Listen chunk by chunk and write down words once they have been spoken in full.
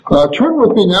Turn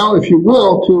with me now, if you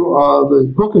will, to the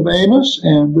book of Amos,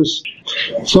 and this.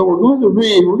 So we're going to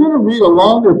read a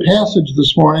longer passage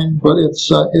this morning, but it's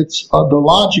the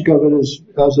logic of it is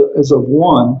of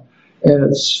one, and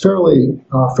it's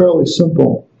fairly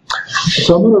simple.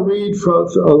 So I'm going to read from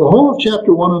the whole of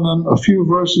chapter 1 and then a few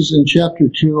verses in chapter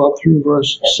 2 up through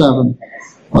verse 7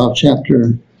 of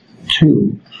chapter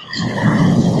 2.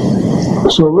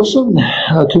 So listen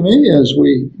to me as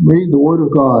we read the Word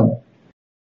of God.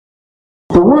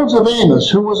 The words of Amos,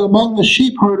 who was among the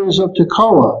sheep herders of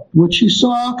Tekoa, which he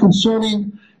saw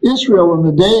concerning Israel in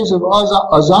the days of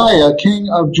Uzziah, king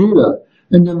of Judah,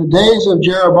 and in the days of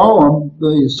Jeroboam,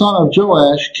 the son of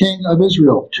Joash, king of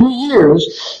Israel, 2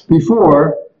 years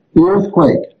before the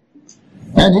earthquake.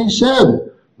 And he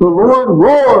said, The Lord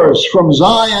roars from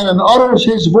Zion and utters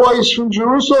his voice from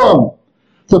Jerusalem.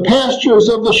 The pastures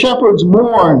of the shepherds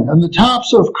mourn, and the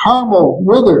tops of Carmel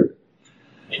wither.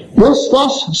 Thus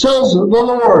says the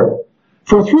Lord,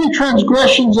 For 3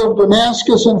 transgressions of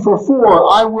Damascus, and for 4,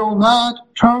 I will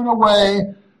not turn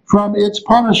away from its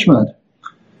punishment,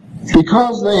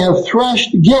 because they have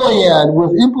threshed Gilead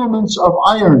with implements of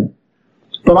iron.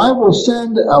 But I will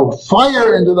send a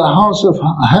fire into the house of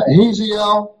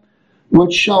Hazael,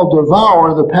 which shall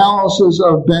devour the palaces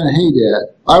of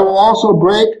Ben-Hadad. I will also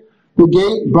break the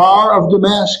gate bar of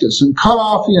Damascus, and cut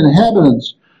off the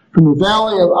inhabitants from the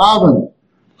valley of Aven,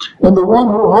 and the one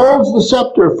who holds the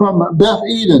scepter from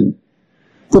Beth-Eden.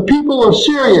 The people of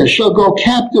Syria shall go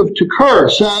captive to Kir,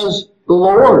 says the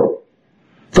Lord.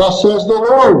 Thus says the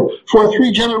Lord, For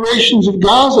 3 generations of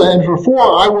Gaza, and for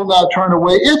 4 I will not turn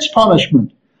away its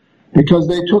punishment, because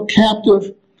they took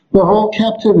captive the whole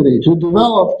captivity, to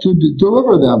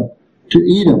deliver them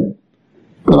to Edom.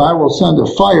 But I will send a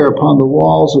fire upon the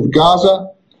walls of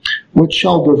Gaza, which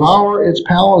shall devour its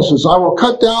palaces. I will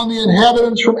cut down the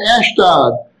inhabitants from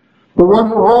Ashdod, the one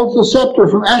who holds the scepter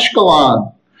from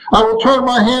Ashkelon. I will turn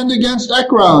my hand against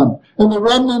Ekron, and the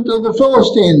remnant of the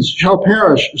Philistines shall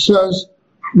perish, says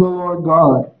the Lord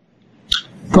God.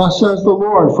 Thus says the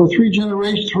Lord, for 3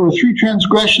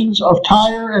 transgressions of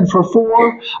Tyre, and for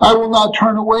 4, I will not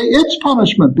turn away its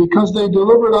punishment, because they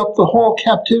delivered up the whole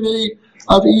captivity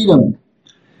of Edom,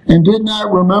 and did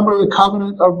not remember the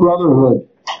covenant of brotherhood.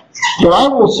 But I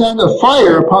will send a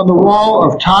fire upon the wall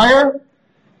of Tyre,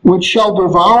 which shall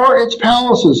devour its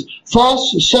palaces.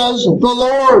 Thus says the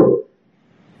Lord,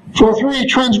 for 3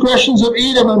 transgressions of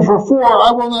Edom, and for 4,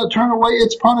 I will not turn away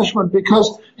its punishment,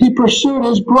 because he pursued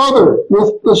his brother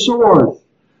with the sword,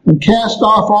 and cast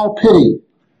off all pity.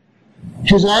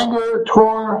 His anger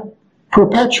tore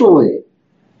perpetually,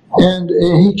 and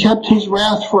he kept his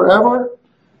wrath forever.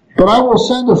 But I will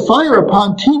send a fire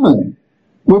upon Teman,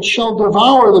 which shall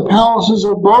devour the palaces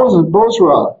of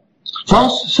Bozrah.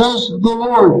 Thus says the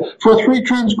Lord, for 3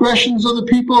 transgressions of the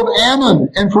people of Ammon,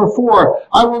 and for 4,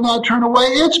 I will not turn away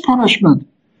its punishment,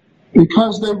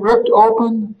 because they ripped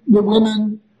open the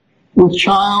women with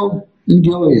child in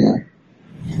Gilead,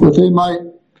 that they might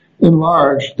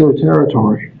enlarge their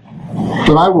territory.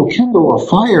 But I will kindle a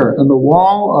fire in the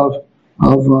wall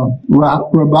of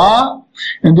Rabbah,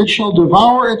 and it shall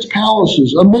devour its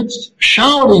palaces, amidst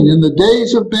shouting in the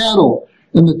days of battle,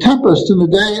 and the tempest in the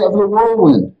day of the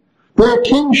whirlwind. Their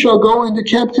king shall go into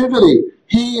captivity,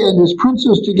 he and his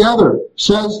princes together,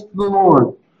 says the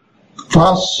Lord.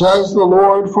 Thus says the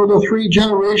Lord, for the 3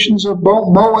 generations of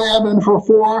Moab, and for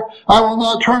 4, I will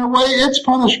not turn away its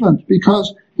punishment,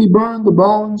 because he burned the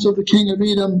bones of the king of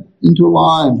Edom into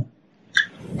lime.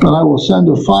 But I will send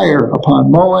a fire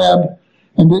upon Moab,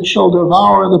 and it shall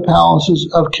devour the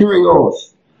palaces of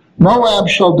Kerioth. Moab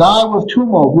shall die with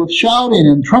tumult, with shouting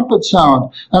and trumpet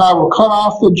sound, and I will cut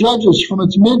off the judges from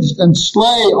its midst, and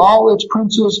slay all its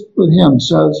princes with him,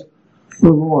 says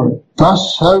the Lord.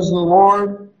 Thus says the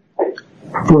Lord,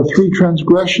 for 3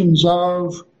 transgressions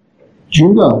of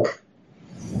Judah,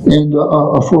 and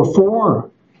for 4,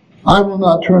 I will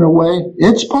not turn away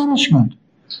its punishment,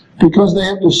 because they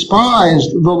have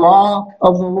despised the law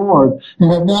of the Lord,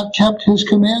 and have not kept his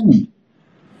commandment.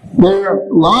 Their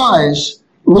lies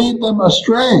lead them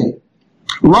astray,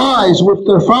 lies which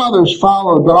their fathers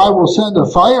followed. But I will send a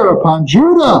fire upon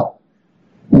Judah,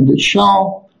 and it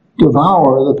shall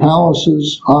devour the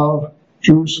palaces of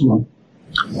Jerusalem.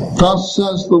 Thus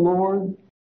says the Lord,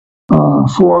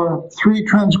 for 3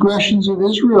 transgressions of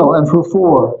Israel, and for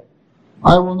 4,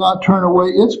 I will not turn away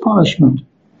its punishment,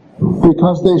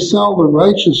 because they sell the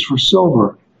righteous for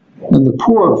silver, and the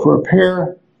poor for a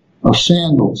pair of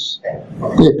sandals.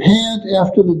 They pant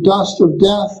after the dust of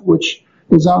death, which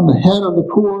is on the head of the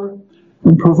poor,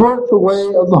 and pervert the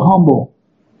way of the humble.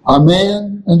 A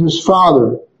man and his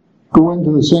father go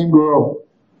into the same grove.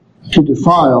 to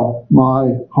defile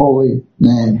my holy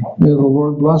name. May the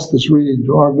Lord bless this reading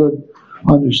to our good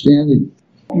understanding.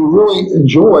 You really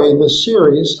enjoy this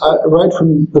series right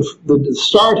from the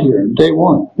start here, day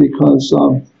one, because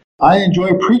I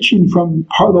enjoy preaching from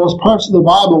those parts of the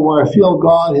Bible where I feel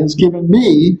God has given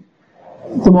me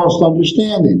the most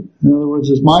understanding. In other words,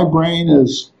 as my brain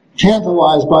is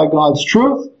tantalized by God's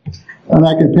truth, and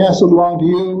I can pass it along to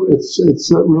you, it's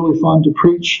really fun to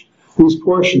preach these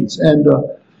portions. And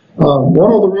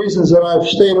one of the reasons that I've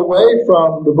stayed away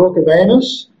from the book of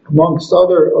Amos, amongst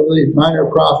other of the minor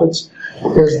prophets,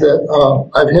 is that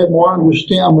I've had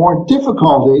more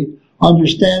difficulty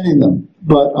understanding them.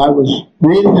 But I was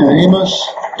reading in Amos,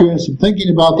 doing some thinking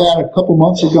about that a couple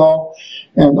months ago,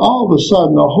 and all of a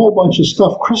sudden a whole bunch of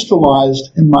stuff crystallized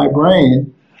in my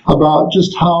brain about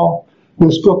just how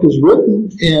this book is written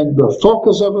and the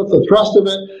focus of it, the thrust of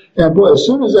it. And boy, as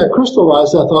soon as that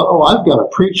crystallized, I thought, oh, I've got to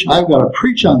preach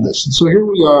on this. And so here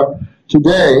we are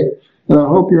today, and I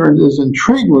hope you're as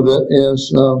intrigued with it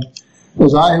as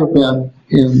I have been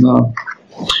in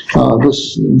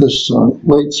this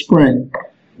late spring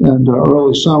and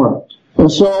early summer.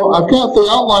 And so I've got the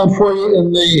outline for you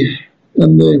in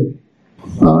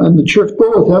the church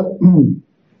bulletin.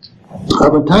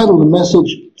 I've entitled the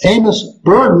message "Amos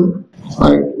Burden."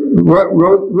 I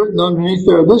written underneath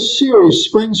there, this series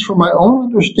springs from my own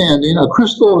understanding, a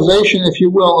crystallization, if you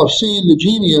will, of seeing the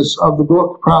genius of the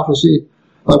book prophecy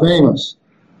of Amos.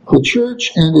 The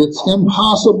church and its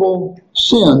impossible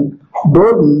sin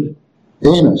burdened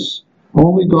Amos.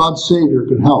 Only God's Savior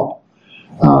could help.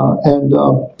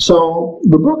 So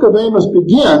the book of Amos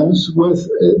begins with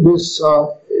this,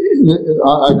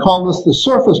 I call this the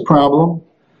surface problem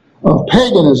of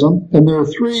paganism, and there are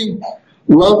three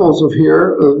levels of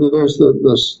here. There's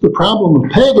the problem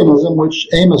of paganism, which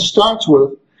Amos starts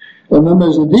with, and then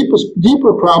there's a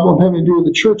deeper problem having to do with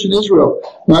the church in Israel.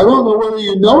 Now, I don't know whether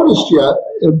you noticed yet,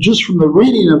 just from the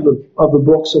reading of the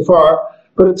book so far,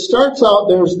 but it starts out,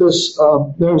 there's this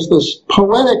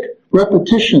poetic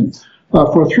repetition.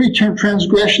 For 3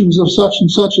 transgressions of such and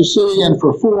such a city, and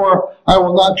for 4, I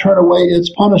will not turn away its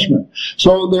punishment.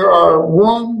 So there are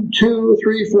 1, 2,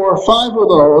 3, 4, 5 of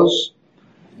those,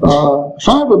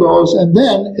 and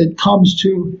then it comes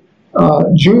to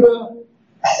Judah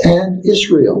and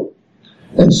Israel.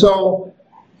 And so,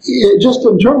 just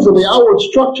in terms of the outward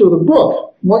structure of the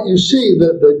book, what you see,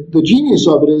 the genius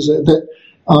of it is that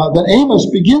Amos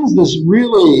begins this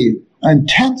really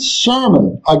intense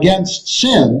sermon against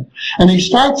sin, and he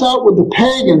starts out with the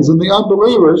pagans and the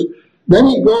unbelievers. Then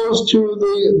he goes to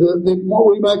the what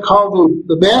we might call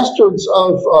the bastards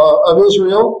of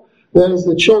Israel, that is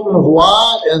the children of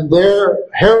Lot and their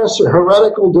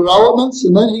heretical developments.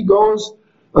 And then he goes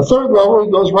a third level.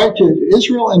 He goes right to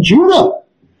Israel and Judah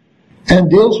and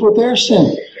deals with their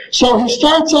sin. So he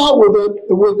starts out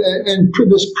and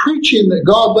this preaching that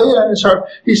God laid on his heart.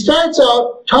 He starts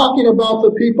out talking about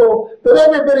the people that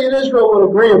everybody in Israel would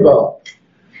agree about.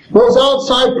 Those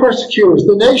outside persecutors,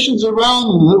 the nations around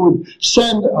them that would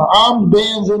send armed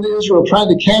bands into Israel trying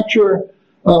to capture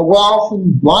wealth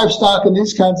and livestock and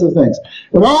these kinds of things.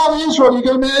 And all the Israel, you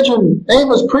can imagine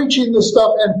Amos preaching this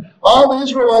stuff, and all the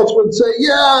Israelites would say,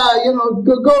 yeah,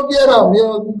 go get them.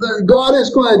 God is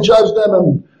going to judge them,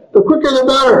 and the quicker the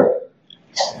better.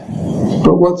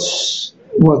 But what's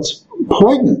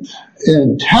poignant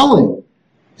and telling,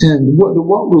 and what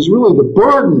was really the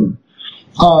burden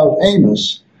of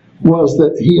Amos, was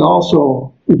that he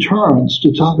also returns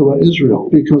to talk about Israel.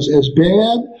 Because as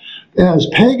bad as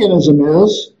paganism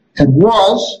is and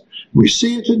was, we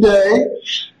see it today,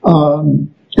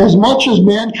 as much as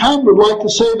mankind would like to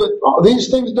say that these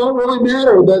things don't really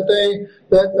matter, that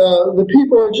the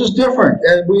people are just different,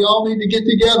 and we all need to get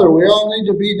together, we all need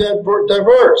to be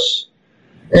diverse,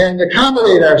 and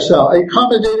accommodate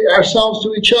ourselves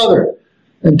to each other,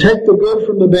 and take the good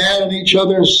from the bad in each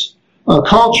other's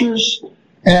cultures,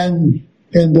 and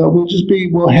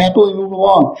we'll happily move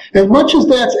along. As much as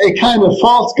that's a kind of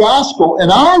false gospel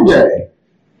in our day,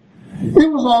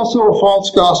 it was also a false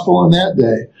gospel in that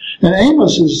day. And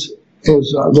Amos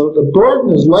the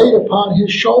burden is laid upon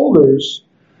his shoulders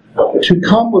to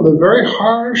come with a very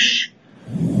harsh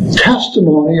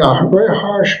testimony, a very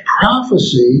harsh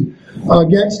prophecy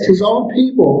against his own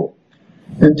people,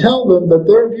 and tell them that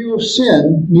their view of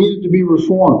sin needed to be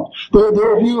reformed.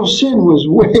 Their view of sin was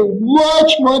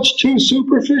much too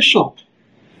superficial.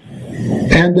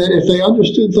 And that if they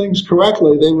understood things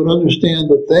correctly, they would understand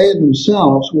that they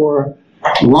themselves were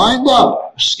lined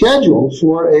up, scheduled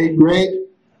for a great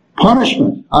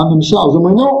punishment on themselves. And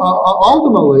we know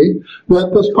ultimately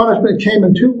that this punishment came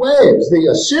in two waves. The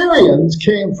Assyrians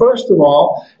came first of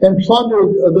all and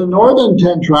plundered the northern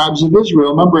 10 tribes of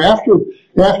Israel. Remember, after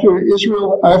the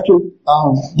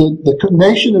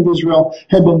nation of Israel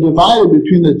had been divided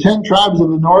between the 10 tribes of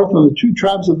the north and the 2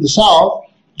 tribes of the south,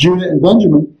 Judah and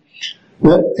Benjamin,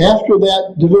 that after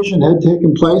that division had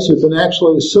taken place, there had been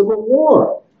actually a civil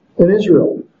war in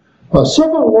Israel.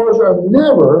 Civil wars are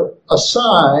never a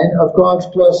sign of God's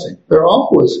blessing. They're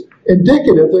always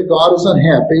indicative that God is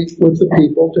unhappy with the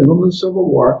people to whom the civil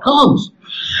war comes.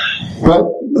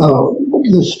 But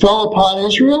this fell upon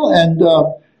Israel,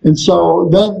 and so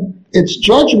then its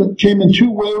judgment came in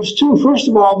 2 waves too. First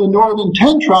of all, the northern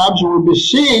 10 tribes were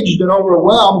besieged and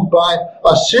overwhelmed by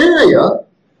Assyria,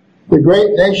 the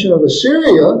great nation of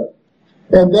Assyria,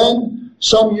 and then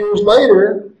some years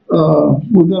later,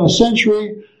 within a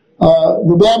century,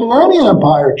 the Babylonian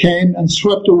Empire came and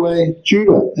swept away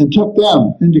Judah and took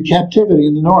them into captivity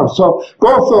in the north. So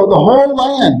both the whole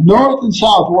land, north and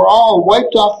south, were all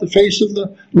wiped off the face of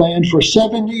the land for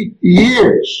 70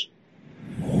 years.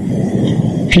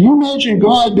 Can you imagine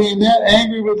God being that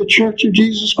angry with the Church of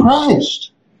Jesus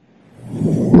Christ?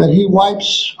 That he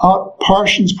wipes out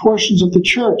portions of the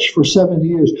church for 70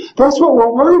 years. That's what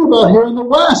we're worried about here in the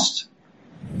West.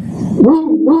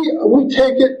 We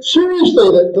take it seriously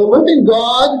that the living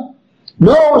God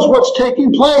knows what's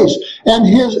taking place, and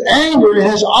his anger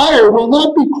and his ire will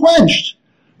not be quenched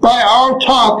by our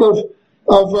talk of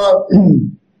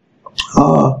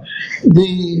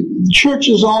the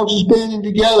churches all just banding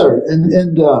together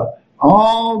and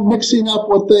all mixing up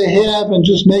what they have and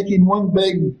just making one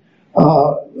big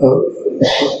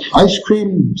ice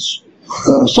cream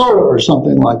soda or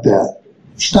something like that.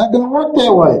 It's not going to work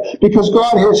that way, because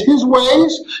God has his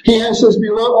ways. He has his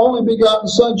only begotten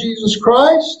Son, Jesus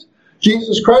Christ.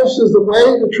 Jesus Christ is the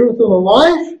way, the truth, and the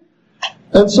life.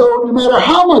 And so no matter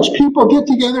how much people get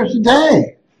together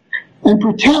today and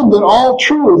pretend that all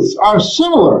truths are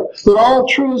similar, that all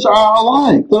truths are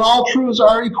alike, that all truths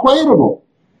are equatable,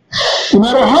 no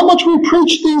matter how much we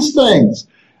preach these things,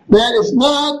 that is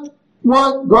not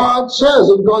what God says,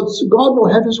 and God will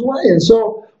have his way. And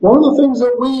so one of the things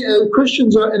that we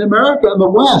Christians in America and the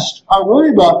West are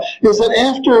worried about is that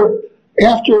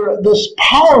after this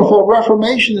powerful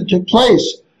Reformation that took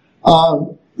place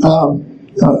over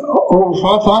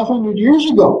 500 years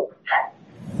ago,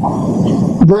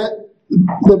 that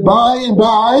by and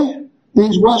by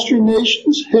these Western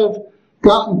nations have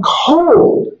gotten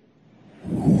cold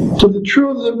to the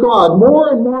truths of God, more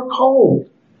and more cold.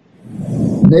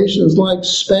 Nations like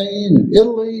Spain and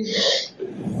Italy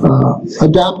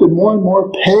adopted more and more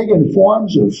pagan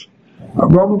forms of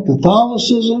Roman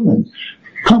Catholicism, and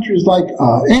countries like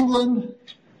England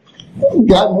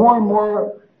got more and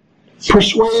more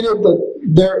persuaded that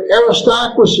their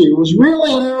aristocracy was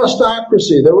really an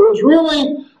aristocracy, that was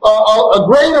really a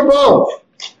grade above,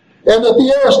 and that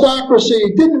the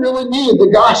aristocracy didn't really need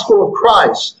the gospel of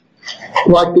Christ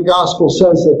like the gospel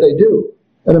says that they do.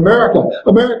 In America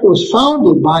was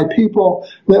founded by people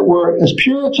that were as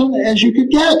Puritan as you could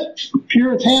get,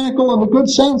 puritanical in the good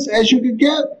sense as you could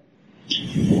get.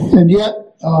 And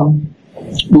yet,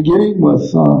 beginning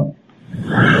with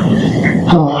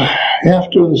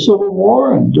after the Civil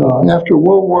War and after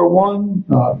World War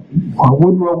I,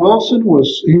 Woodrow Wilson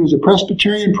was a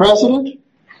Presbyterian president,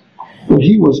 but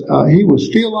he was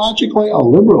theologically a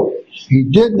liberal. He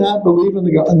did not believe in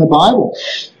the Bible,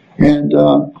 and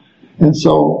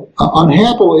so,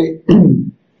 unhappily,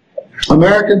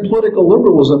 American political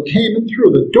liberalism came in through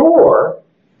the door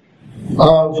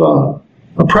of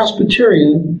a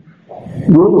Presbyterian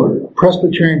ruler,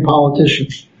 Presbyterian politician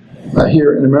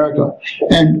here in America.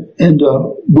 And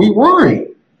we worry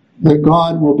that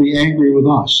God will be angry with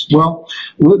us. Well,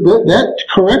 that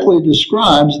correctly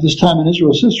describes this time in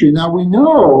Israel's history. Now, we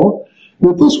know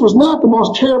that this was not the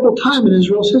most terrible time in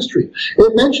Israel's history.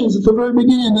 It mentions at the very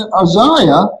beginning that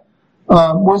Uzziah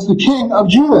was the king of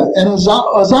Judah, and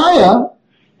Uzziah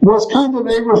was kind of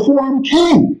a reformed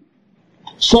king.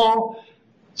 So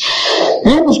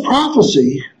Amos'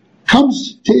 prophecy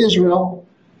comes to Israel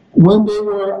when they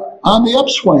were on the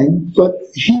upswing, but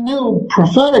he knew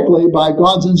prophetically by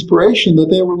God's inspiration that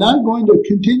they were not going to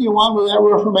continue on with that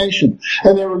reformation,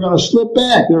 and they were going to slip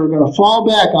back. They were going to fall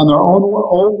back on their own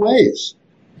old ways.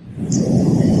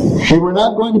 They were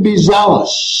not going to be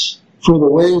zealous for the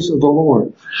ways of the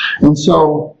Lord. And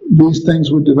so these things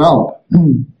would develop.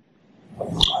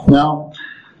 Now,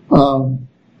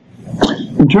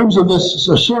 in terms of this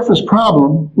surface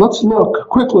problem, let's look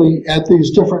quickly at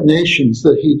these different nations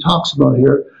that he talks about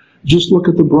here. just look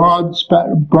at the broad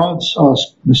specter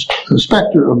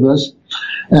of this.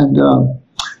 And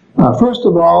first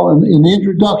of all, in the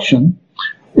introduction,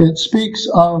 it speaks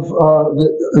of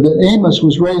that Amos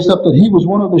was raised up, that he was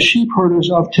one of the sheep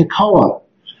herders of Tekoa.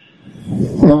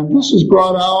 And this is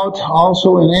brought out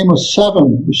also in Amos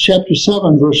 7, chapter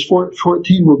 7, verse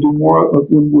 14. We'll do more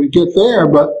when we get there,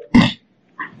 but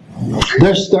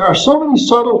there are so many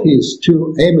subtleties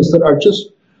to Amos that are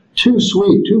just too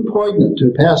sweet, too poignant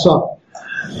to pass up.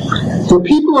 The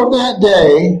people of that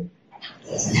day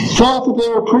thought that they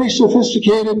were pretty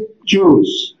sophisticated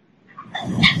Jews.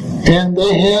 And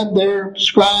they had their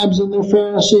scribes and their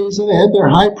Pharisees, and they had their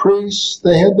high priests,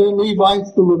 they had their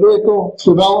Levites, the Levitical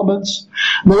developments.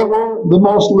 They were the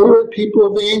most literate people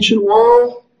of the ancient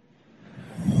world.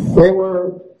 They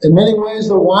were, in many ways,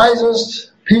 the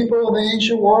wisest people in the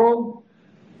ancient world,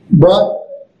 but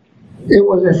it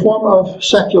was a form of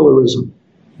secularism.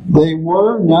 They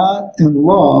were not in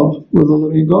love with the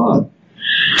living God.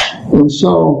 And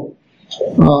so,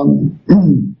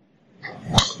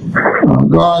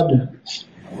 God,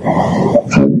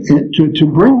 to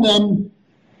bring them,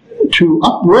 to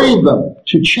upbraid them,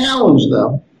 to challenge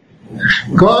them,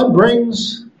 God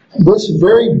brings this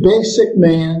very basic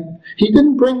man. He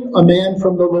didn't bring a man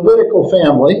from the Levitical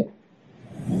family,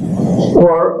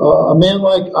 or a man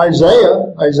like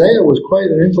Isaiah. Isaiah was quite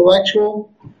an intellectual,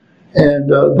 and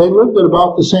they lived at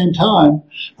about the same time.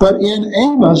 But in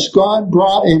Amos, God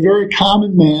brought a very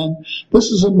common man.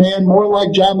 This is a man more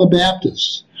like John the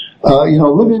Baptist,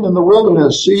 living in the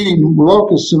wilderness, eating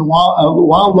locusts and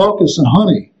wild locusts and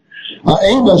honey.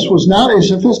 Amos was not a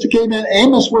sophisticated man.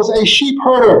 Amos was a sheep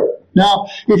herder. Now,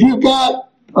 if you've got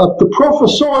the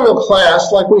professorial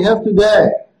class like we have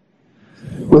today,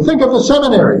 well, think of the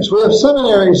seminaries. We have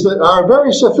seminaries that are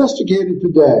very sophisticated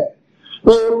today.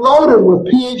 They're loaded with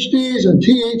PhDs and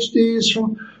THDs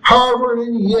from Harvard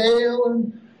and Yale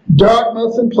and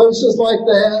Dartmouth and places like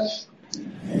that.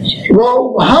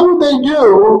 Well, how would they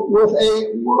do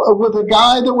with a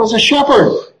guy that was a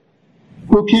shepherd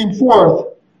who came forth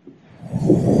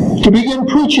to begin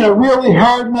preaching a really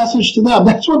hard message to them?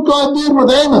 That's what God did with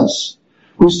Amos.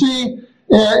 We see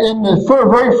in the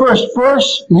very first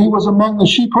verse, he was among the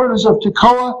sheep herders of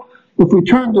Tekoa. If we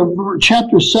turn to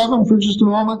chapter 7 for just a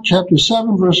moment, chapter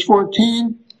 7, verse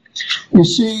 14, you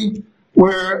see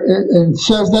where it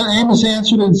says, Then Amos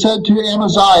answered and said to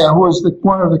Amaziah, who was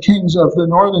one of the kings of the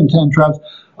northern 10 tribes,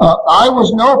 I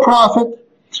was no prophet,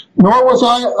 nor was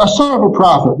I a son of a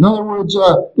prophet. In other words,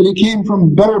 that he came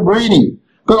from better breeding.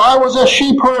 But I was a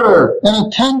sheep herder and a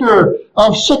tender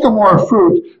of sycamore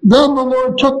fruit. Then the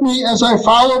Lord took me as I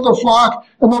followed the flock,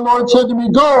 and the Lord said to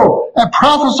me, Go and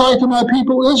prophesy to my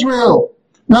people Israel.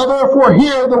 Now therefore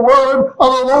hear the word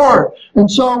of the Lord. And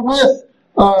so with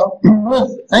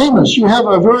Amos, you have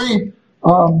a very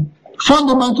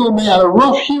fundamental man, a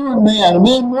rough-hewn man, a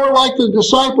man more like the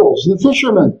disciples, the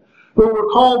fishermen, who were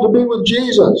called to be with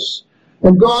Jesus.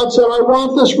 And God said, I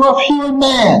want this rough-hewn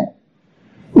man.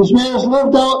 This man has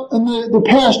lived out in the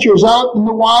pastures, out in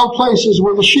the wild places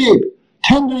with the sheep,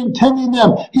 tending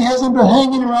them. He hasn't been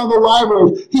hanging around the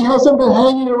libraries. He hasn't been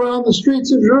hanging around the streets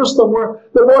of Jerusalem where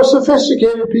the more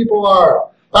sophisticated people are.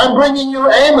 I'm bringing you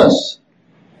Amos.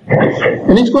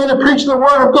 And he's going to preach the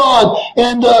word of God.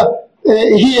 And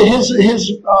his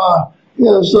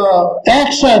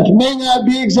accent may not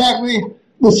be exactly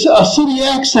a city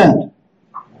accent.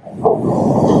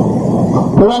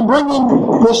 But I'm bringing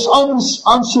this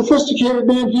unsophisticated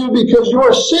man to you because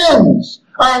your sins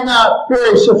are not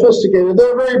very sophisticated.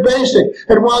 They're very basic.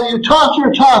 And while you talk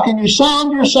your talk and you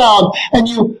sound your sound and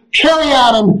you carry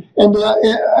on and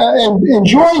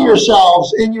enjoy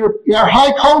yourselves in your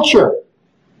high culture,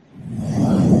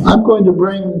 I'm going to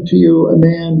bring to you a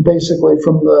man basically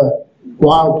from the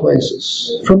wild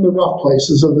places, from the rough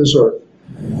places of this earth,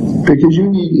 because you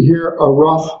need to hear a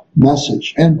rough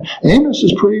message. And Amos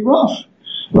is pretty rough.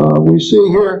 We see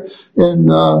here in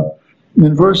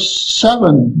verse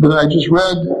 7 that I just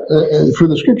read for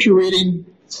the scripture reading,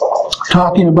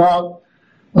 talking about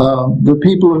the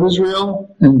people of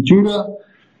Israel and Judah.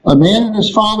 A man and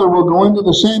his father will go into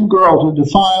the same girl to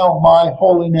defile my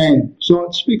holy name. So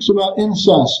it speaks about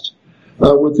incest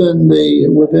within the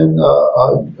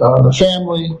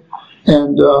family,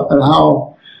 and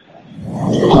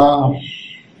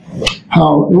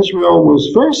how Israel was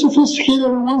very sophisticated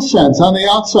in one sense, on the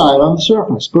outside, on the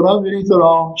surface, but underneath it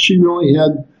all, she really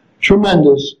had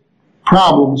tremendous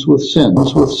problems with sin.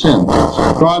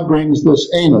 God brings this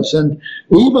Amos, and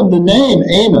even the name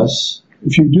Amos,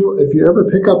 if you ever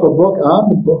pick up a book on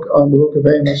the book of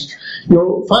Amos,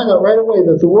 you'll find out right away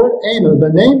that the word Amos, the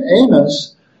name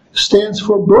Amos, stands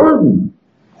for burden.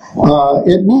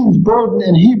 It means burden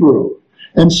in Hebrew.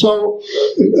 And so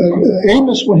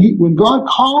Amos, when God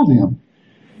called him,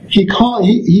 he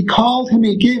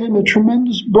gave him a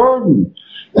tremendous burden.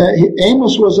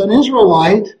 Amos was an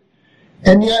Israelite,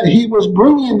 and yet he was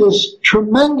bringing this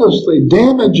tremendously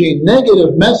damaging,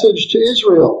 negative message to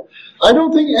Israel. I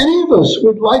don't think any of us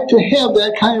would like to have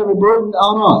that kind of a burden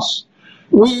on us.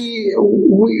 We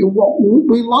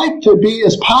like to be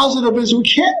as positive as we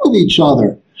can with each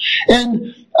other.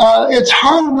 And it's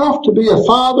hard enough to be a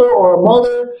father or a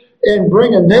mother and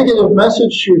bring a negative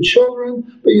message to your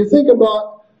children, but you think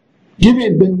about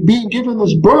being given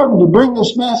this burden to bring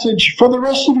this message for the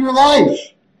rest of your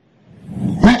life.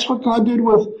 That's what God did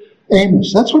with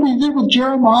Amos. That's what he did with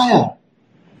Jeremiah,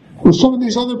 with some of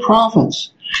these other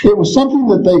prophets. It was something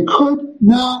that they could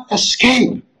not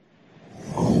escape.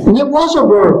 And it was a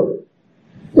burden.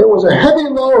 It was a heavy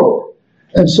load.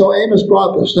 And so Amos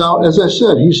brought this. Now, as I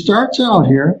said, he starts out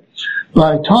here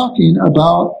by talking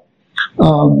about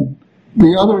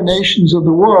the other nations of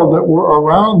the world that were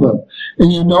around them.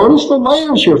 And you notice the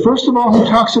layers here. First of all, he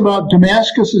talks about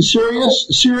Damascus and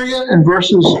Syria in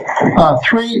verses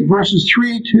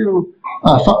 3 to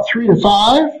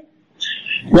 5.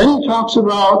 Then he talks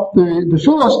about the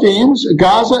Philistines,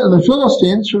 Gaza and the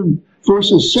Philistines from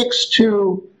verses 6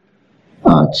 to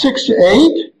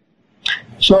 8.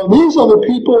 So these are the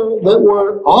people that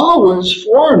were always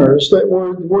foreigners that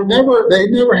they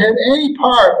never had any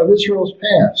part of Israel's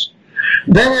past.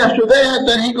 Then after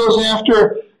that, he goes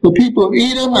after the people of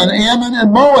Edom and Ammon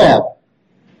and Moab.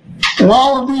 And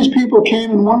all of these people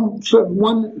came in one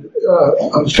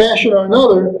fashion or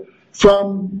another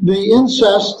from the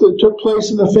incest that took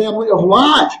place in the family of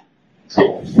Lot.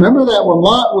 Remember that when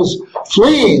Lot was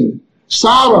fleeing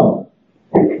Sodom,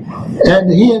 and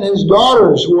he and his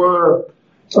daughters were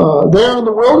there in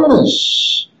the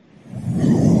wilderness,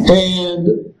 and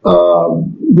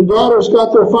the daughters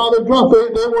got their father drunk.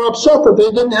 They were upset that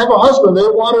they didn't have a husband. They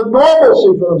wanted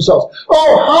normalcy for themselves.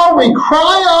 Oh, how we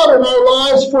cry out in our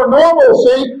lives for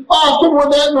normalcy, often when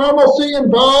that normalcy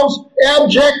involves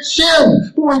abject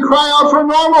sin. But we cry out for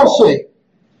normalcy.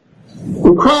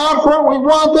 We cry out for it. We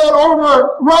want that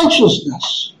over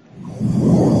righteousness.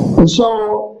 And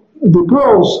so the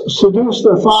girls seduced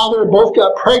their father, both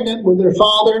got pregnant with their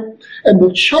father, and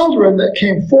the children that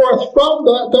came forth from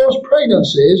those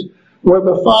pregnancies were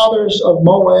the fathers of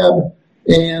Moab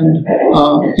and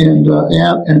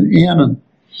Ammon.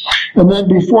 And then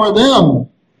before them,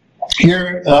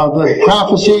 here the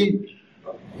prophecy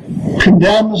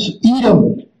condemns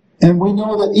Edom, and we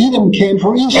know that Edom came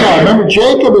from Esau. Remember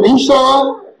Jacob and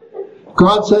Esau?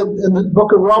 God said in the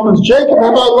book of Romans, Jacob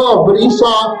have I loved, but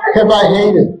Esau have I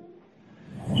hated.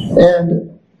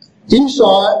 And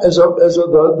Esau is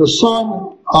the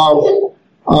son of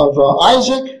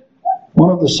Isaac, one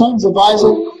of the sons of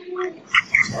Isaac.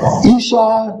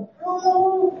 Esau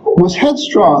was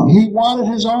headstrong. He wanted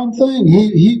his own thing.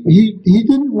 He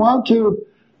didn't want to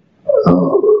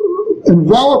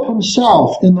envelop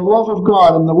himself in the love of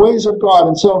God and the ways of God,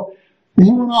 and so he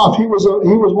went off. He was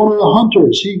one of the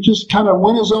hunters. He just kind of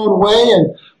went his own way,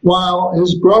 and while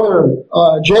his brother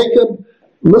Jacob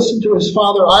listened to his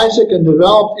father Isaac and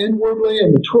developed inwardly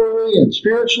and maturely and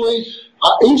spiritually,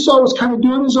 Esau was kind of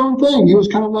doing his own thing. He was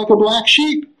kind of like a black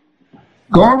sheep,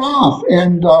 going off,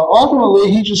 and ultimately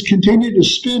he just continued to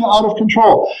spin out of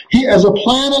control. He, as a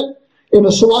planet in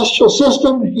a celestial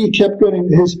system, he kept getting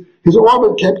his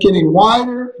orbit kept getting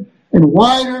wider and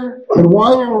wider and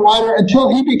wider and wider until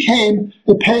he became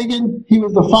a pagan. He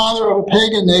was the father of a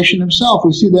pagan nation himself.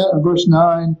 We see that in verse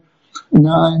 9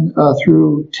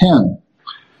 through 10.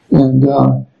 And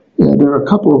there are a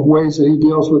couple of ways that he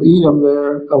deals with Edom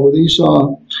there, with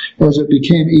Esau, as it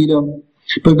became Edom.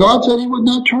 But God said he would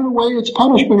not turn away its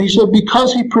punishment. He said,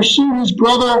 because he pursued his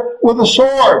brother with a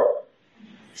sword.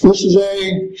 This is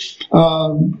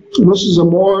a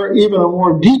more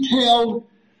detailed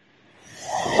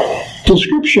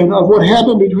description of what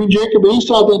happened between Jacob and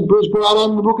Esau that was brought out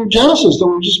in the book of Genesis that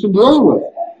we've just been dealing with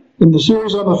in the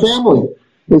series on the family.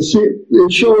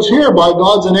 It shows here by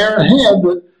God's inerrant hand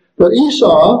that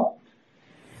Esau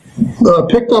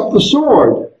picked up the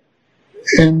sword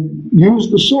and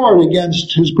used the sword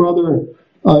against his brother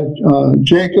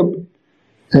Jacob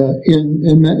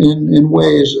in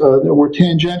ways that were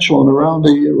tangential and around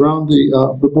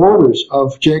the borders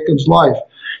of Jacob's life.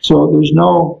 So there's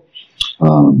no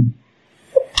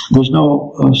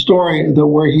story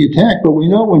where he attacked, but we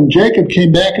know when Jacob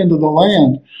came back into the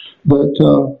land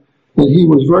that he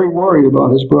was very worried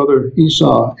about his brother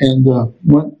Esau and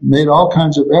made all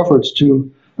kinds of efforts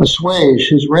to assuage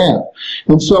his wrath.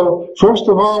 And so, first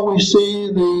of all, we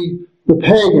see the the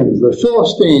pagans, the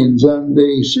Philistines, and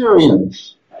the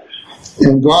Syrians.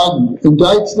 And God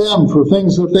indicts them for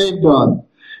things that they've done.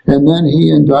 And then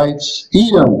he indicts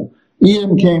Edom.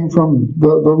 Edom came from the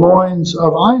loins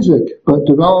of Isaac, but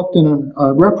developed in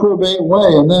a reprobate way.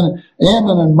 And then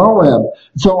Ammon and Moab.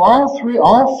 So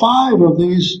all five of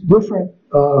these different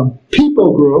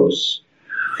people groups,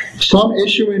 some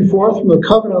issuing forth from the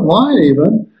covenant line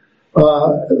even,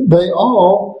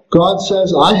 God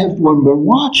says, I have been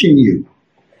watching you.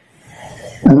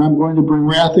 And I'm going to bring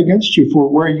wrath against you for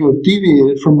where you have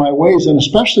deviated from my ways, and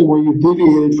especially where you've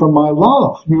deviated from my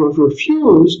love. You have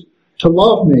refused to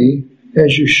love me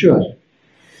as you should.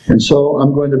 And so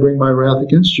I'm going to bring my wrath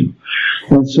against you.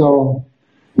 And so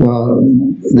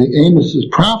the Amos's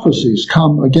prophecies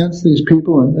come against these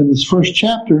people. And in this first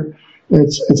chapter,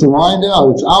 it's lined out,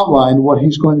 it's outlined what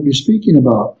he's going to be speaking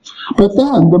about. But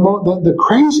then the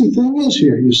crazy thing is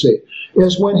here, you see,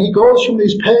 is when he goes from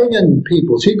these pagan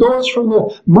peoples, he goes from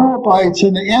the Moabites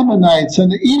and the Ammonites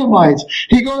and the Edomites,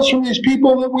 he goes from these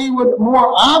people that we would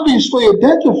more obviously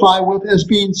identify with as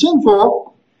being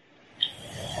sinful.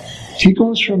 He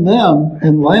goes from them,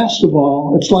 and last of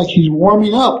all, it's like he's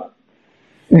warming up,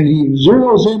 and he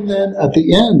zeroes in then at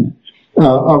the end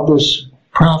of this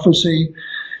prophecy.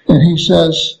 And he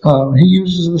says, he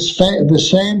uses the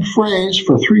same phrase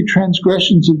for 3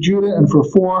 transgressions of Judah, and for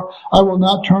 4, I will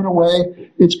not turn away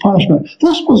its punishment.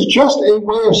 This was just a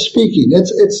way of speaking.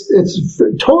 It's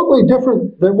totally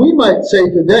different than we might say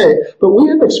today, but we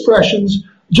have expressions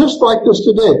just like this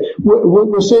today.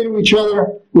 We'll say to each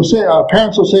other, our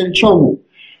parents will say to children,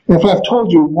 if I've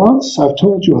told you once, I've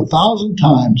told you 1,000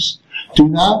 times, do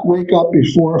not wake up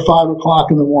before 5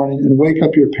 o'clock in the morning and wake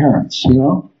up your parents, you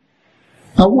know?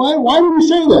 Now, why do we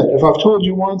say that? If I've told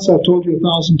you once, I've told you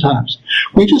 1,000 times.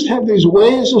 We just have these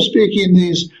ways of speaking,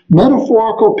 these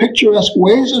metaphorical, picturesque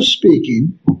ways of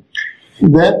speaking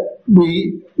that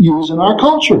we use in our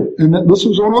culture. And this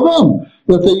was one of them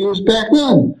that they used back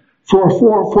then for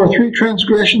 3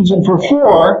 transgressions and for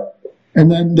 4, and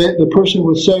then the person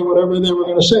would say whatever they were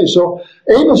going to say. So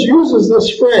Amos uses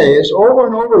this phrase over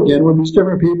and over again with these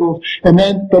different people, but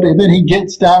then he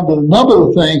gets down to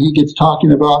another thing. He gets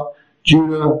talking about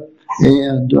Judah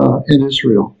and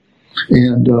Israel,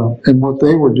 and what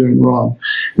they were doing wrong.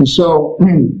 And so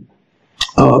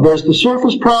there's the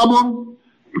surface problem,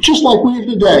 just like we have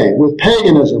today, with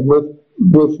paganism,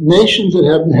 with nations that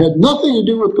have had nothing to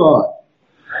do with God.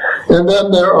 And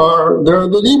then there are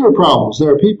the deeper problems.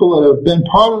 There are people that have been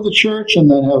part of the church and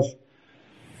then have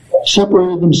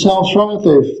separated themselves from it.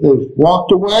 They've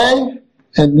walked away,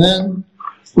 and then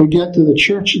we get to the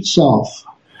church itself.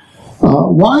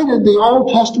 Why did the Old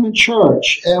Testament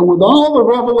church, and with all the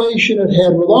revelation it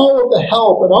had, with all of the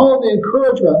help and all of the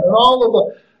encouragement and all of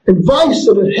the advice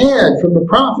that it had from the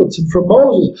prophets and from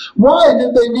Moses, why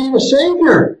did they need a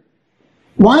Savior?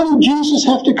 Why did Jesus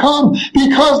have to come?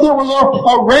 Because there was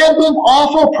a rampant,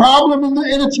 awful problem in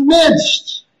its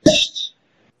midst.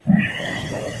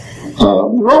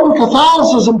 Roman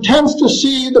Catholicism tends to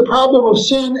see the problem of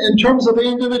sin in terms of the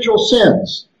individual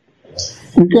sins.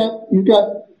 You've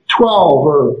got 12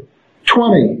 or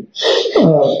 20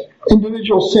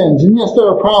 individual sins. And yes,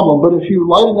 they're a problem, but if you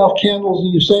light enough candles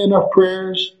and you say enough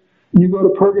prayers and you go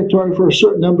to purgatory for a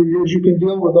certain number of years, you can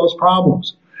deal with those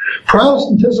problems.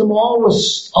 Protestantism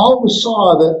always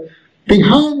saw that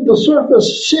behind the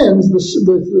surface sins,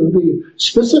 the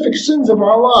specific sins of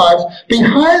our lives,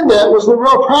 behind that was the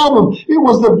real problem. It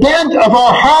was the bent of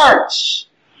our hearts.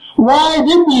 Why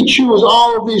did we choose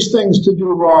all of these things to do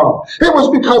wrong? It was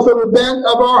because of the bent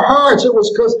of our hearts. It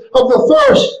was because of the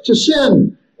thirst to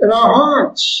sin in our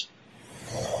hearts.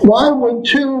 Why would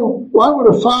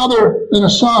a father and a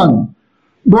son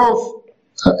both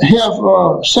have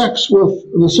sex with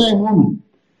the same woman?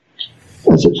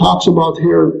 As it talks about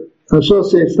here,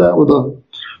 associates that with the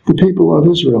people of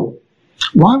Israel.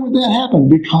 Why would that happen?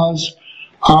 Because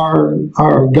our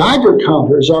Geiger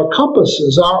counters, our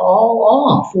compasses are all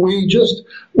off.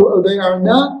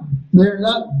 They're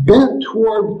not bent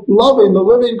toward loving the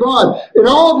living God in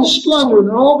all of His splendor and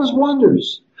all of His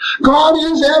wonders. God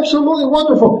is absolutely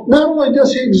wonderful. Not only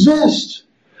does He exist,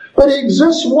 but He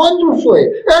exists wonderfully.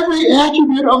 Every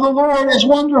attribute of the Lord is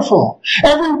wonderful.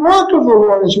 Every work of the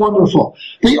Lord is wonderful.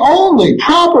 The only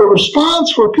proper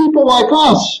response for people like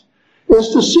us is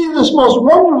to see this most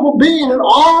wonderful being in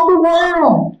all the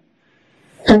world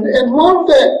and love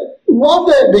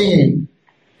that being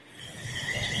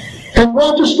and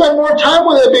want to spend more time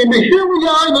with that being. But here we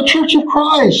are in the Church of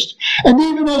Christ, and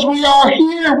even as we are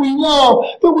here, we know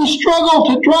that we struggle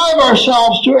to drive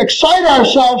ourselves, to excite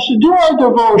ourselves, to do our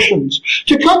devotions,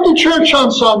 to come to church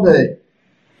on Sunday.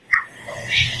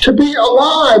 to be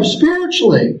alive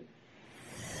spiritually.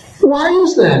 Why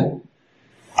is that?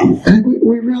 And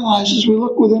we realize as we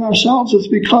look within ourselves, it's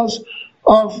because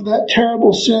of that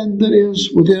terrible sin that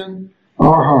is within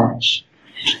our hearts.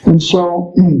 And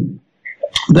so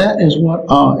that is what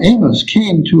Amos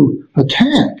came to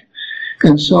attack.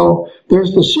 And so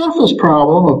there's the surface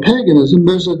problem of paganism.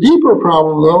 There's a deeper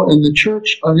problem, though, in the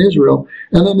church in Israel.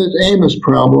 And then there's Amos'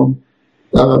 problem,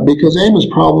 because Amos'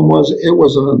 problem was it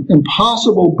was an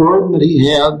impossible burden that he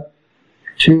had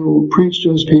to preach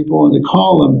to his people and to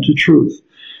call them to truth.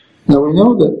 Now, we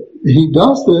know that he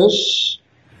does this,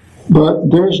 but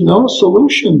there's no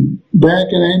solution back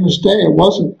in Amos' day. It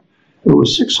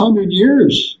was 600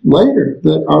 years later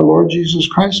that our Lord Jesus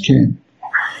Christ came.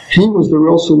 He was the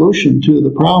real solution to the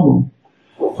problem.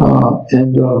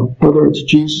 Whether it's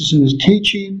Jesus in his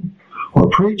teaching or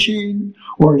preaching,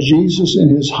 or Jesus in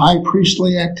his high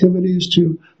priestly activities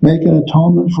to make an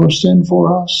atonement for sin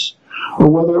for us, or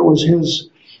whether it was his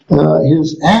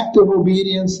active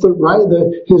obedience,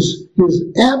 his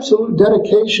absolute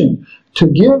dedication to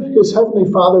give his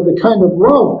Heavenly Father the kind of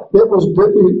love that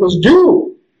was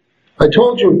due. I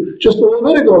told you just a little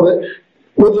bit ago that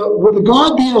with a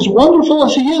God being as wonderful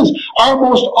as he is, our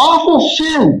most awful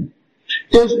sin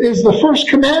is the first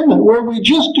commandment, where we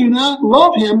just do not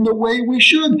love him the way we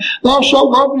should. Thou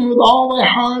shalt love me with all thy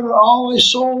heart and all thy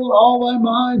soul and all thy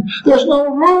mind. There's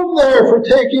no room there for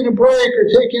taking a break or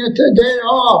taking a day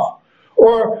off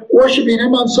or worshiping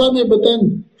him on Sunday but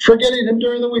then forgetting him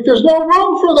during the week. There's no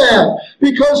room for that,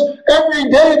 because every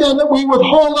day then that we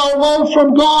withhold our love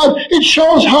from God, it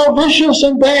shows how vicious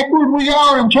and backward we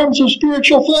are in terms of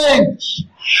spiritual things.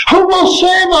 Who will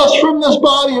save us from this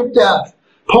body of death?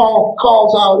 Paul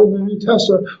calls out in the New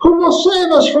Testament. Who will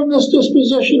save us from this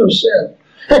disposition of sin?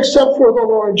 Except for the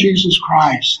Lord Jesus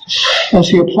Christ, as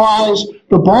he applies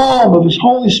the balm of his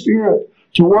Holy Spirit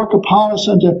to work upon us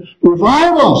and to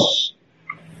revive us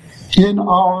in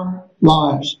our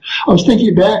lives. I was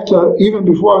thinking back to even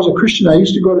before I was a Christian, I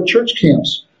used to go to church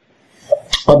camps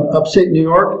upstate New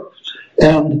York,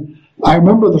 and I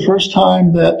remember the first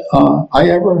time that I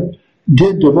ever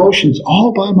did devotions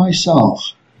all by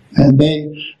myself. And they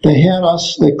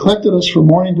collected us for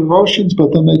morning devotions,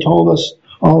 but then they told us,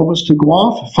 all of us, to go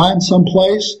off, find some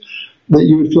place that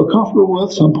you would feel comfortable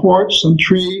with, some porch, some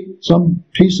tree, some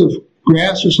piece of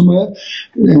grass or something like that,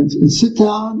 and sit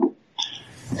down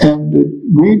and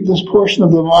read this portion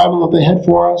of the Bible that they had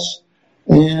for us,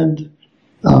 and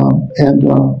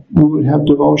we would have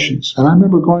devotions. And I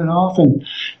remember going off and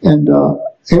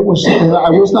it was, I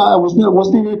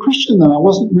wasn't even a Christian then. I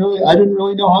didn't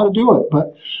really know how to do it,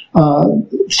 but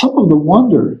some of the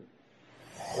wonder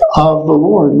of the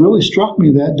Lord really struck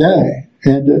me that day,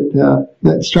 and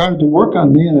that started to work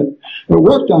on me, and it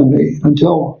worked on me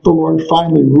until the Lord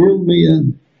finally reeled me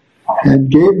in and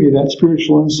gave me that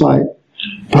spiritual insight.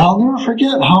 But I'll never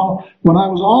forget how, when I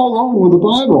was all alone with the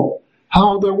Bible,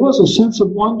 how there was a sense of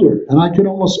wonder, and I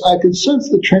could sense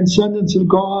the transcendence of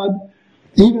God,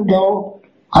 even though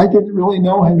I didn't really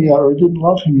know him yet or didn't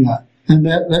love him yet. And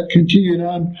that continued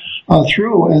on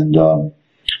through. And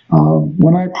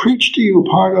when I preach to you,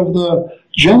 part of the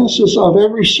genesis of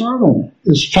every sermon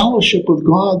is fellowship with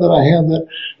God that I have that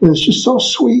is just so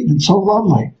sweet and so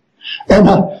lovely. And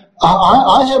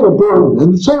I have a burden.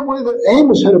 In the same way that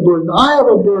Amos had a burden, I have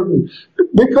a burden,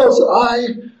 because I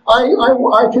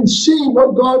can see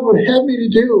what God would have me to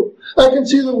do. I can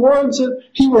see the words that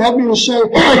he would have me to say.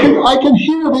 I can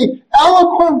hear the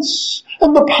eloquence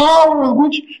and the power with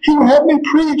which he would have me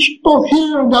preach, both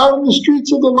here and out in the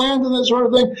streets of the land and that sort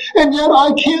of thing. And yet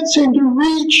I can't seem to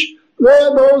reach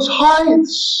those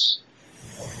heights.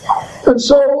 And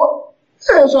so,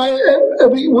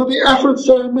 with the efforts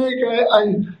that I make,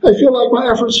 I feel like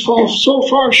my efforts fall so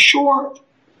far short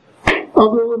of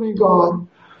the living God.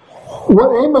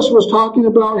 What Amos was talking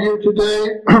about here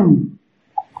today,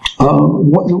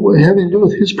 what having to do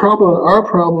with his problem and our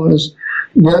problem, is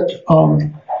that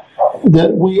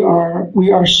we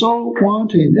are so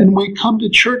wanting, and we come to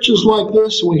churches like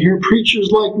this, we hear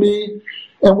preachers like me,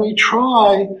 and we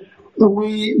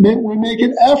make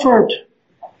an effort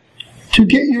to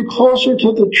get you closer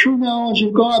to the true knowledge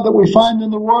of God that we find in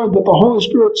the Word, that the Holy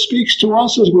Spirit speaks to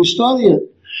us as we study it.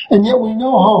 And yet we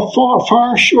know how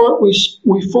far short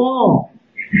we fall.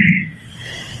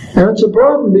 And it's a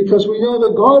burden, because we know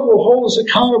that God will hold us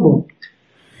accountable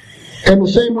in the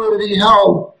same way that he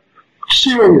held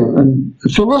Syria and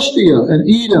Philistia and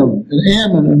Edom and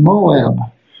Ammon and Moab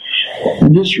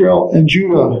and Israel and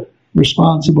Judah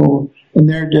responsible in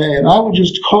their day. And I would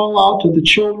just call out to the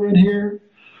children here,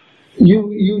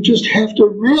 you just have to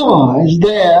realize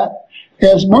that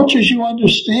as much as you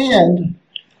understand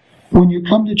when you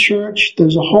come to church,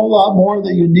 there's a whole lot more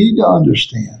that you need to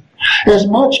understand. As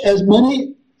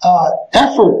many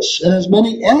efforts and as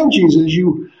many energies as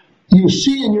you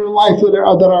see in your life that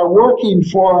are working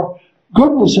for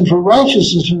goodness and for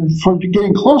righteousness and for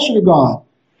getting closer to God,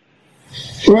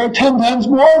 there are 10 times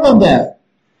more than that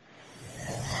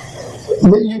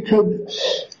you could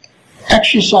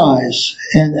exercise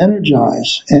and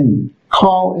energize and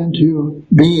call into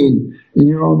being in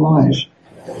your own life.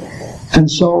 And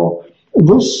so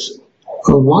this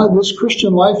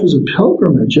Christian life is a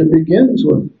pilgrimage. It begins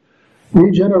with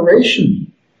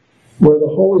regeneration, where the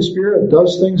Holy Spirit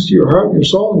does things to your heart and your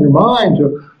soul and your mind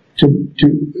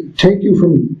to take you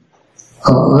from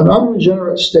an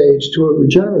unregenerate stage to a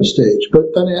regenerate stage.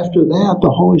 But then after that, the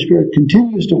Holy Spirit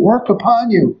continues to work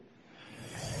upon you.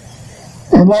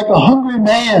 And like a hungry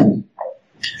man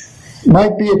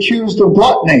might be accused of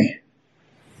gluttony,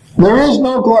 there is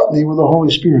no gluttony with the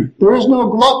Holy Spirit. There is no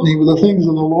gluttony with the things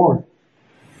of the Lord.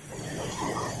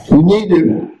 You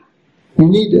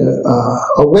need to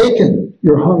awaken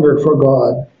your hunger for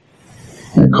God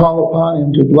and call upon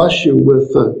Him to bless you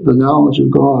with the knowledge of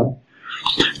God.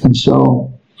 And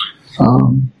so,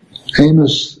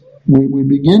 Amos, we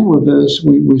begin with this.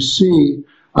 We see,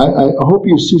 I hope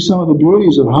you see some of the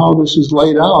beauties of how this is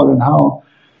laid out and how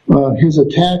his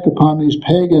attack upon these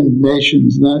pagan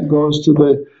nations, that goes to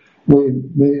the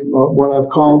what I've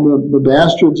called the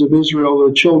bastards of Israel,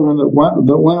 the children that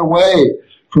went away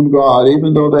from God,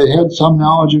 even though they had some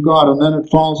knowledge of God, and then it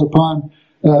falls upon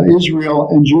Israel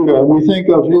and Judah. And we think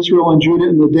of Israel and Judah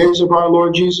in the days of our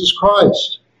Lord Jesus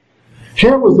Christ.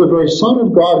 Here was the very Son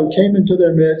of God who came into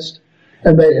their midst,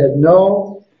 and they had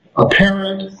no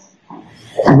apparent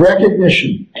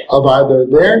recognition of either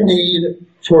their need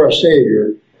for a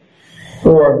Savior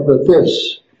or that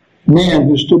this man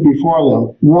who stood before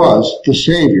them was the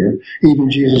Savior, even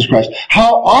Jesus Christ.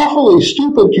 How awfully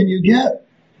stupid can you get?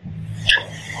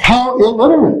 How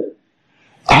illiterate,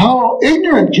 how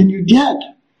ignorant can you get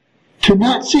to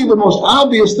not see the most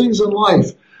obvious things in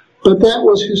life? But that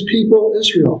was his people,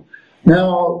 Israel.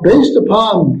 Now, based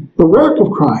upon the work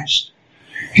of Christ,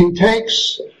 he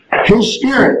takes his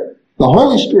Spirit, the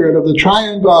Holy Spirit of the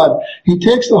Triune God, he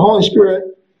takes the Holy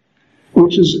Spirit,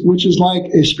 which is like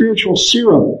a spiritual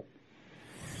serum,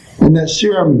 and that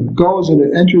serum goes and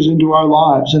it enters into our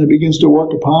lives, and it begins to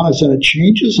work upon us, and it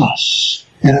changes us.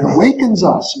 And it awakens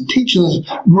us and teaches us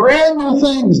brand new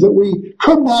things that we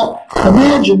could not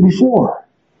imagine before.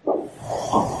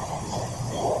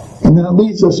 And then it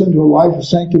leads us into a life of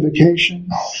sanctification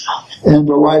and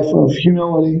a life of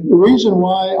humility. The reason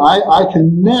why I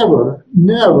can never,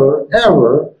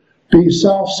 ever be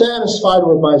self-satisfied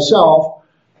with myself,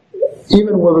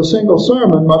 even with a single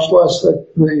sermon, much less a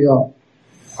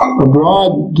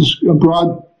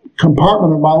broad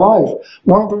compartment of my life.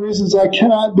 One of the reasons I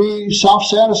cannot be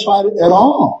self-satisfied at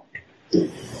all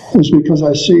is because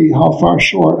I see how far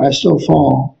short I still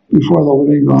fall before the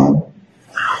living God.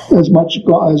 As much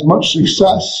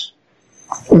success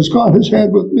as God has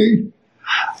had with me,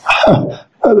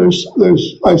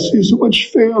 I see so much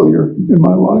failure in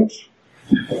my life.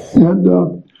 And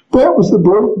that was the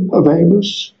burden of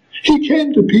Amos. He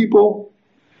came to people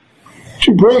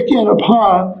to break in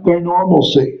upon their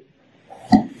normalcy,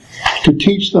 to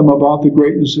teach them about the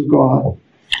greatness of God.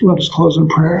 Let us close in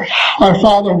prayer. Our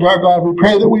Father and our God, we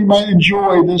pray that we might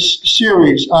enjoy this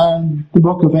series on the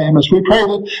book of Amos. We pray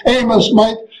that Amos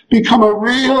might become a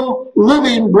real,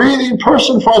 living, breathing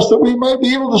person for us, that we might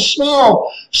be able to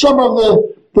smell some of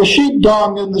the sheep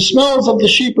dung and the smells of the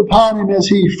sheep upon him as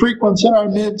he frequents in our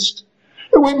midst.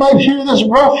 That we might hear this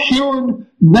rough-hewn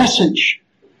message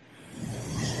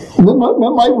that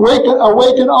might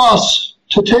awaken us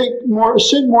to take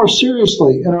sin more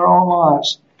seriously in our own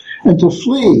lives, and to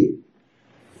flee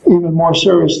even more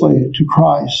seriously to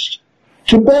Christ,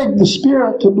 to beg the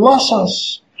Spirit to bless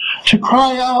us, to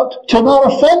cry out, to not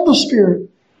offend the Spirit,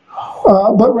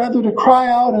 but rather to cry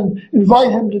out and invite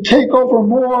Him to take over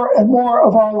more and more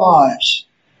of our lives.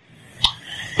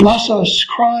 Bless us,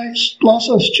 Christ. Bless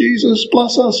us, Jesus.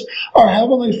 Bless us, our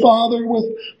Heavenly Father, with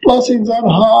blessings on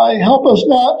high. Help us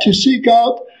not to seek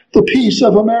out the peace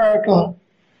of America,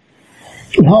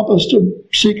 and help us to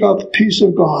seek out the peace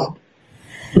of God.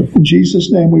 In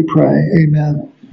Jesus' name we pray. Amen.